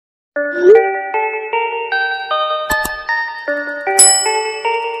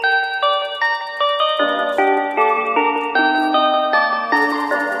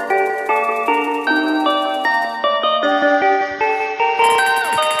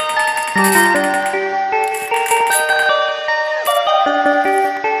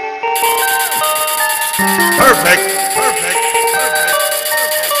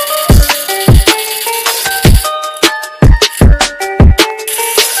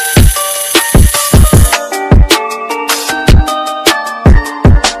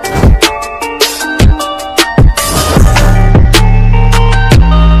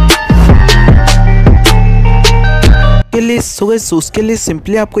उसके लिए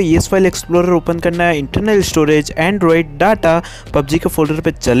सिंपली आपको ये फाइल एक्सप्लोरर ओपन करना है, internal storage, Android, data, PUBG के फोल्डर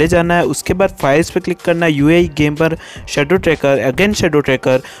पे चले जाना है। उसके बाद फाइल्स पे क्लिक करना है, UI gamer, shadow tracker, again shadow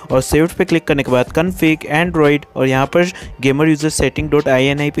tracker, और सेव पे क्लिक करने के बाद कॉन्फ़िग, एंड्रॉइड, और यहाँ पर गेमर यूजर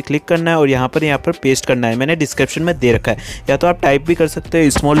सेटिंग.ini पे क्लिक करना है और यहाँ पर पेस्ट करना है। मैंने डिस्क्रिप्शन में दे रखा है, या तो आप टाइप भी कर सकते हैं,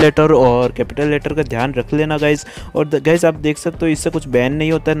 स्मॉल लेटर और कैपिटल लेटर का ध्यान रख लेना गाइज। और गाइज आप देख सकते हो इससे कुछ बैन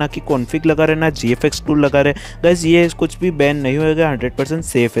नहीं होता है, ना कि कॉन्फ़िग लगा रहे, ना GFX टूल लगा रहे गाइज, ये कुछ भी बैन नहीं होगा, 100%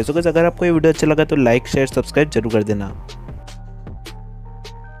 सेफ है। सो गाइस अगर आपको ये वीडियो अच्छा लगा तो लाइक, शेयर, सब्सक्राइब जरूर कर देना।